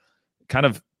are kind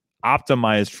of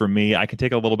optimized for me. I can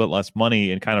take a little bit less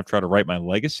money and kind of try to write my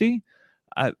legacy.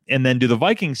 And then do the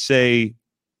Vikings say,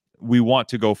 we want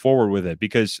to go forward with it?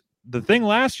 Because the thing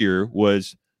last year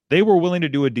was they were willing to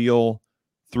do a deal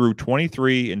through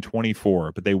 23 and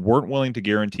 24, but they weren't willing to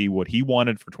guarantee what he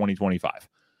wanted for 2025.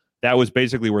 That was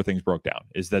basically where things broke down,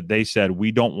 is that they said,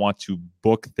 we don't want to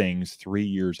book things 3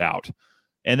 years out.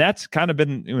 And that's kind of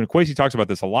been, Kwesi talks about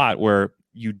this a lot, where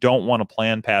you don't want to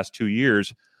plan past 2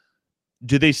 years.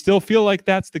 Do they still feel like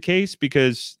that's the case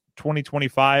because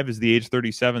 2025 is the age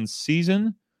 37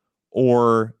 season?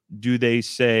 Or do they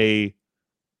say,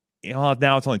 now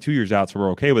it's only 2 years out, so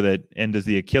we're okay with it? And does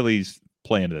the Achilles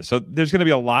play into this? So there's going to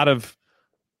be a lot of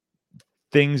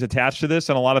things attached to this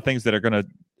and a lot of things that are going to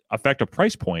affect a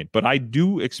price point. But I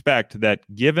do expect that,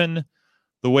 given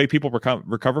the way people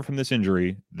recover from this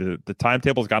injury, the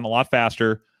timetable has gotten a lot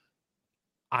faster.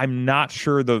 I'm not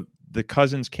sure the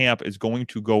Cousins camp is going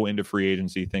to go into free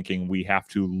agency thinking we have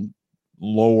to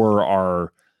lower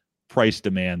our price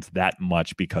demands that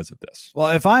much because of this. Well,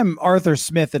 if I'm Arthur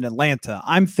Smith in Atlanta,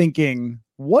 I'm thinking,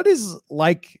 what is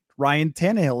like Ryan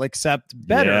Tannehill except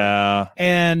better? Yeah.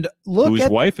 And whose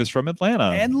wife is from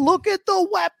Atlanta. And look at the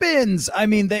weapons. I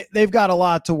mean, they've got a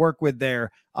lot to work with there.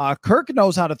 Kirk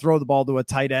knows how to throw the ball to a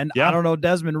tight end. Yeah. I don't know,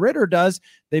 Desmond Ridder does.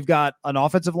 They've got an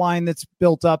offensive line that's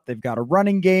built up. They've got a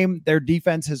running game. Their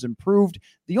defense has improved.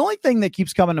 The only thing that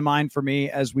keeps coming to mind for me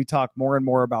as we talk more and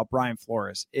more about Brian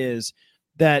Flores is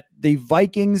that the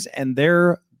Vikings and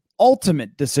their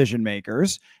ultimate decision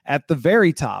makers at the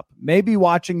very top may be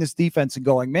watching this defense and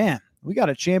going, man, we got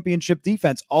a championship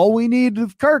defense. All we need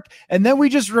is Kirk. And then we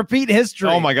just repeat history.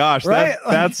 Oh my gosh. Right?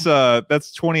 That's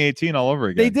 2018 all over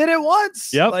again. They did it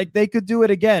once. Yep. Like they could do it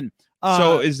again.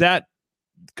 So is that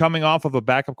coming off of a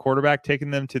backup quarterback taking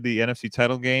them to the NFC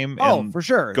title game? And for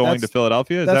sure. Going to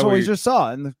Philadelphia? That's what we just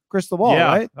saw in the crystal ball,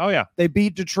 right? Oh yeah. They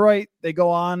beat Detroit. They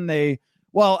go on.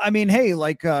 Well, I mean, hey,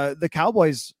 like the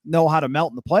Cowboys know how to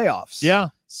melt in the playoffs. Yeah.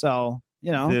 So,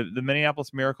 the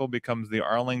Minneapolis Miracle becomes the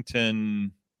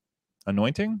Arlington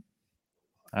Anointing.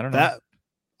 I don't know.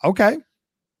 Okay.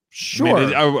 Sure. I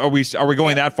mean, are we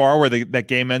going that far where that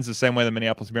game ends the same way the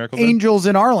Minneapolis Miracle did? Angels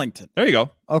in Arlington. There you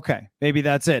go. Okay. Maybe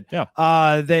that's it.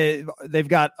 Yeah. They've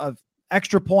got an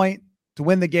extra point to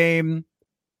win the game.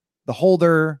 The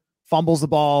holder fumbles the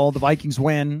ball. The Vikings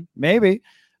win. Maybe.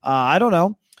 I don't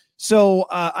know. So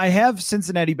I have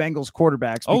Cincinnati Bengals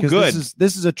quarterbacks because good.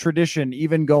 This is a tradition,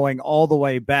 even going all the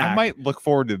way back. I might look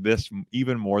forward to this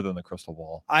even more than the crystal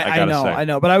ball. I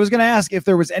know. But I was going to ask if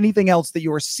there was anything else that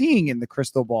you were seeing in the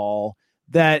crystal ball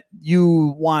that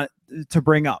you want to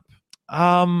bring up.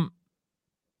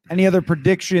 Any other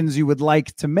predictions you would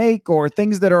like to make, or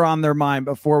things that are on their mind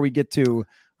before we get to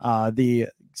the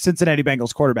Cincinnati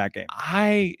Bengals quarterback game?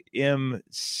 I am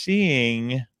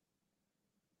seeing.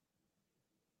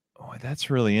 Oh, that's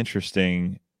really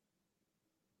interesting.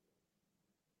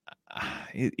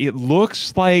 It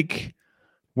looks like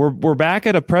we're back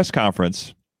at a press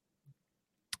conference.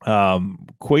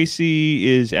 Kwesi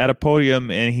is at a podium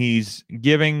and he's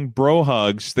giving bro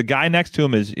hugs. The guy next to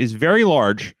him is very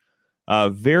large,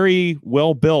 very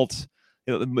well built.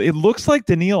 It looks like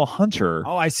Danielle Hunter.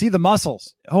 Oh, I see the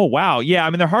muscles. Oh, wow. Yeah,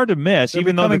 I mean, they're hard to miss,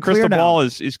 even though the crystal ball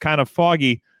is kind of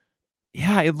foggy.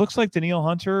 Yeah, it looks like Danielle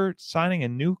Hunter signing a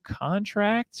new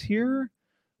contract here,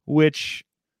 which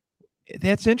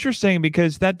that's interesting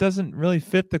because that doesn't really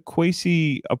fit the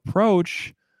Kwesi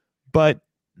approach. But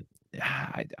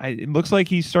it looks like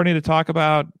he's starting to talk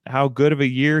about how good of a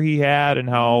year he had and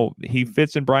how he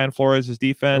fits in Brian Flores'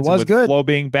 defense. It was with good. Flo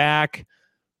being back,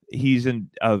 he's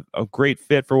a great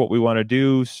fit for what we want to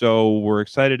do. So we're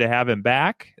excited to have him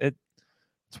back.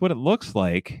 It's what it looks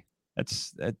like.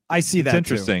 I see that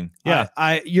interesting. Too.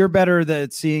 Yeah, you're better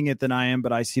at seeing it than I am,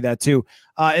 but I see that too.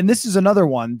 And this is another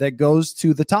one that goes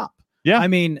to the top. Yeah, I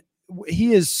mean,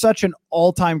 he is such an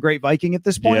all-time great Viking at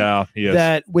this point. Yeah, he is.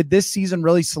 That with this season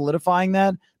really solidifying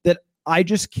that I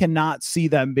just cannot see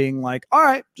them being like, all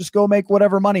right, just go make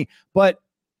whatever money. But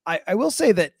I will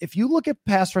say that if you look at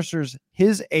pass rushers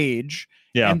his age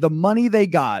and the money they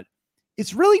got,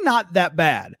 it's really not that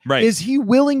bad. Right. Is he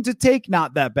willing to take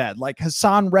not that bad? Like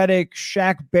Hassan Reddick,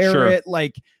 Shaq Barrett,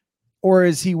 or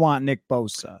is he want Nick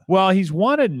Bosa? Well, he's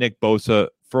wanted Nick Bosa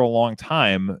for a long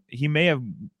time. He may have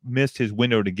missed his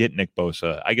window to get Nick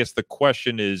Bosa. I guess the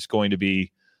question is going to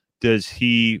be, does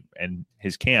he and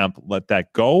his camp let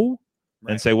that go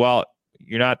and say, well,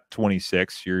 you're not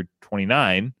 26, you're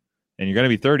 29, and you're going to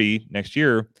be 30 next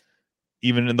year,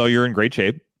 even though you're in great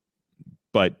shape.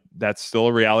 But that's still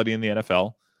a reality in the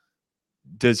NFL.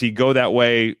 Does he go that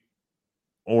way,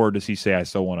 or does he say, I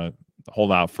still want to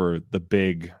hold out for the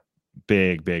big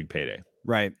payday?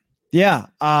 Right. Yeah.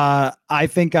 I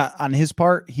think on his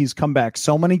part, he's come back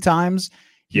so many times.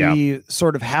 He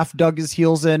sort of half dug his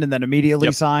heels in and then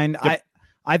immediately signed.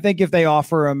 I think if they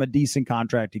offer him a decent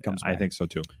contract, he comes back. I think so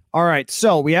too. All right.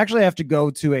 So we actually have to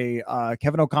go to a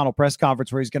Kevin O'Connell press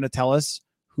conference where he's going to tell us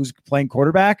who's playing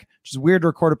quarterback, which is weird to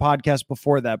record a podcast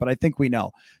before that, but I think we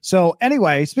know. So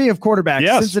anyway, speaking of quarterbacks,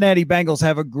 Cincinnati Bengals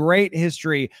have a great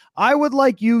history. I would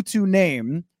like you to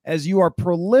name, as you are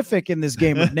prolific in this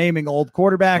game of naming old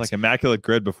quarterbacks. Like Immaculate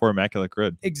Grid before Immaculate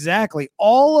Grid. Exactly.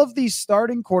 All of these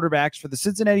starting quarterbacks for the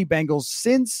Cincinnati Bengals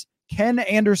since Ken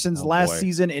Anderson's last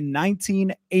season in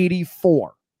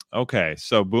 1984. Okay,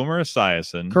 so Boomer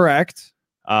Esiason. Correct.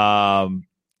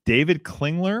 David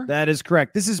Klingler. That is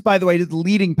correct. This is, by the way, the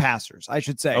leading passers, I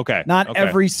should say. Okay. Not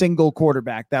every single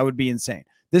quarterback. That would be insane.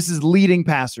 This is leading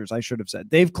passers, I should have said.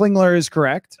 Dave Klingler is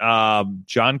correct. John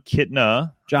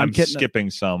Kitna. I'm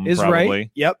skipping some, is probably. Right.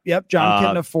 Yep. John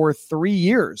Kitna for 3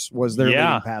 years was their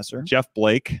leading passer. Jeff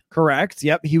Blake. Correct.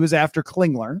 Yep. He was after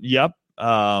Klingler. Yep.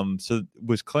 So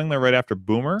was Klingler right after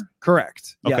Boomer?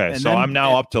 Correct. Okay, so I'm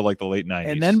now up to like the late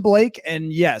 90s. And then Blake,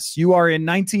 and yes, you are in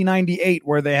 1998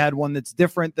 where they had one that's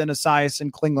different than Esiason,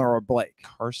 Klingler, or Blake.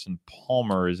 Carson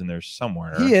Palmer is in there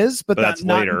somewhere. He is, but that's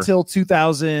not until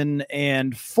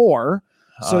 2004.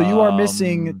 So you are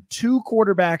missing two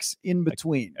quarterbacks in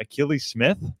between. Achilles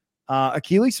Smith?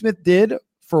 Achilles Smith did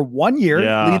for 1 year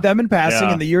lead them in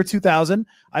passing in the year 2000.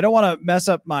 I don't want to mess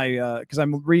up my because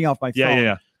I'm reading off my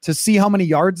phone to see how many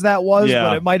yards that was,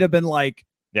 but it might have been like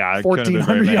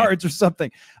 1,400 yards or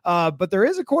something. But there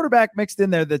is a quarterback mixed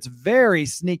in there that's very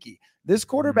sneaky. This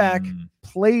quarterback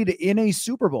played in a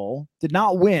Super Bowl, did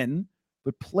not win,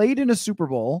 but played in a Super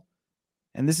Bowl.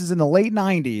 And this is in the late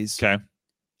 90s. Okay.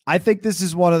 I think this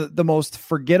is one of the most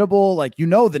forgettable, like, you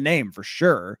know, the name for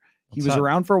sure. He was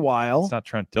around for a while. It's not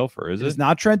Trent Dilfer, is it? It's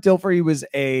not Trent Dilfer. He was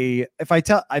if I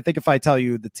tell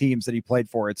you the teams that he played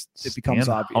for, it becomes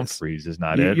obvious. Humphreys is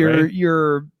not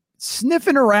You're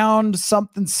sniffing around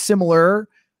something similar.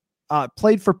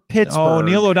 Played for Pittsburgh. Oh,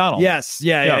 Neil O'Donnell. Yes.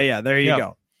 Yeah. There you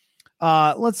go.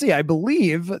 Let's see. I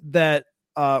believe that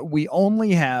we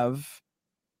only have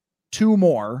two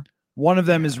more. One of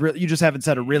them is you just haven't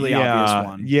said a really obvious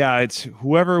one. Yeah, it's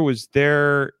whoever was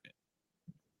there.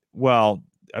 Well,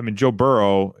 I mean, Joe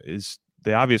Burrow is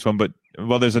the obvious one, but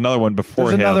there's another one before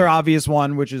him. There's another obvious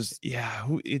one, which is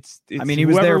it's I mean, he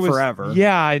was there forever.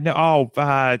 Yeah, I know. Oh,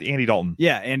 Andy Dalton.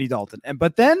 Yeah, Andy Dalton.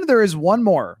 But then there is one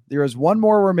more. There is one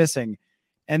more we're missing,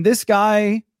 and this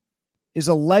guy is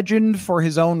a legend for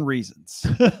his own reasons.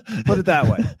 Put it that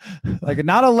way. Like,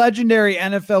 not a legendary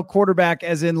NFL quarterback,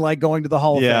 as in like going to the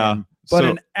Hall of Fame, but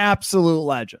an absolute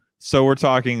legend. So we're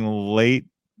talking late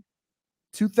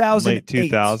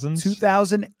 2008. 2000s?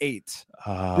 2008.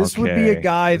 This would be a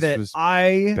guy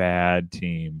bad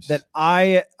teams that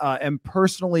I am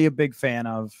personally a big fan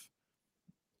of.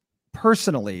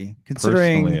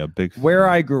 Considering where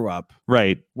I grew up,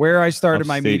 right, where I started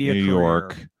my media New career.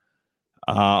 York.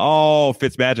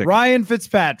 Fitzmagic. Ryan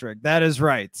Fitzpatrick. That is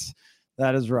right.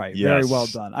 Yes. Very well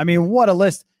done. I mean, what a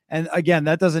list. And again,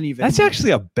 that's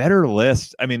actually a better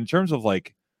list. I mean, in terms of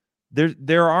like,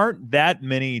 there aren't that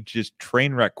many just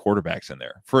train wreck quarterbacks in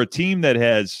there for a team that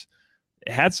has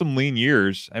had some lean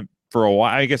years for a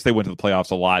while. I guess they went to the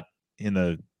playoffs a lot in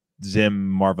the Zim,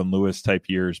 Marvin Lewis type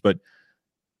years, but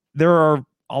there are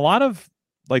a lot of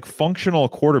like functional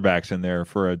quarterbacks in there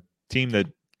for a team that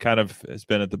kind of has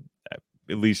been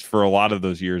at least for a lot of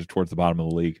those years, towards the bottom of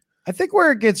the league. I think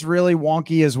where it gets really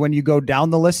wonky is when you go down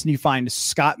the list and you find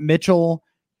Scott Mitchell,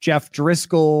 Jeff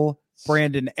Driscoll,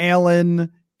 Brandon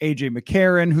Allen, AJ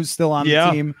McCarron, who's still on the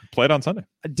team. Played on Sunday.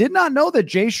 I did not know that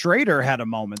Jay Schrader had a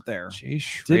moment there. Jay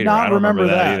Schrader. Did not I don't remember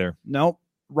that either. Nope.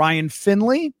 Ryan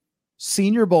Finley,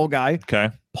 Senior Bowl guy. Okay.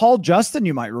 Paul Justin,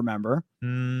 you might remember.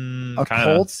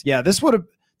 Colts. Yeah, this would have.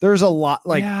 There's a lot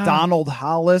like Donald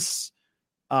Hollis.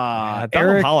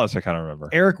 Donald Hollis, I kind of remember.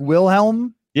 Eric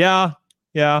Wilhelm. Yeah.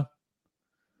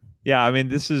 I mean,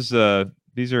 this is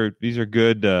these are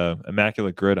good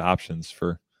immaculate grid options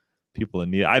for people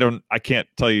in need. I can't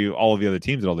tell you all of the other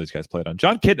teams that all these guys played on.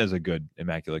 John Kitten is a good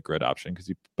immaculate grid option because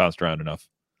he bounced around enough.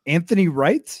 Anthony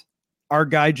Wright, our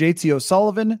guy JT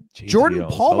O'Sullivan, Jordan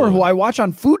Palmer, who I watch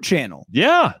on Food Channel.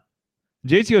 Yeah,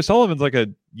 JT O'Sullivan's like a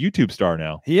YouTube star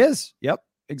now. He is. Yep,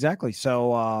 exactly.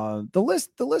 So the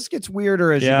list gets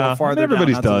weirder as you go farther.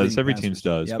 Everybody's down. does. Every team's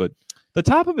does, but the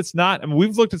top of it's not. I mean,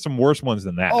 we've looked at some worse ones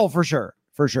than that. Oh, for sure.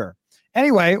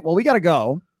 Anyway, well, we got to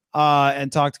go and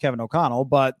talk to Kevin O'Connell,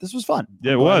 but this was fun.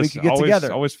 Yeah, it was. We could get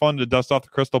together. Always fun to dust off the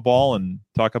crystal ball and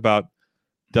talk about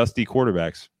dusty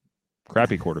quarterbacks,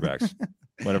 crappy quarterbacks,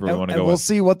 whatever we want to go. We'll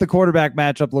see what the quarterback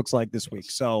matchup looks like this week.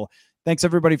 So thanks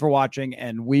everybody for watching,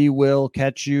 and we will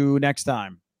catch you next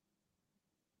time.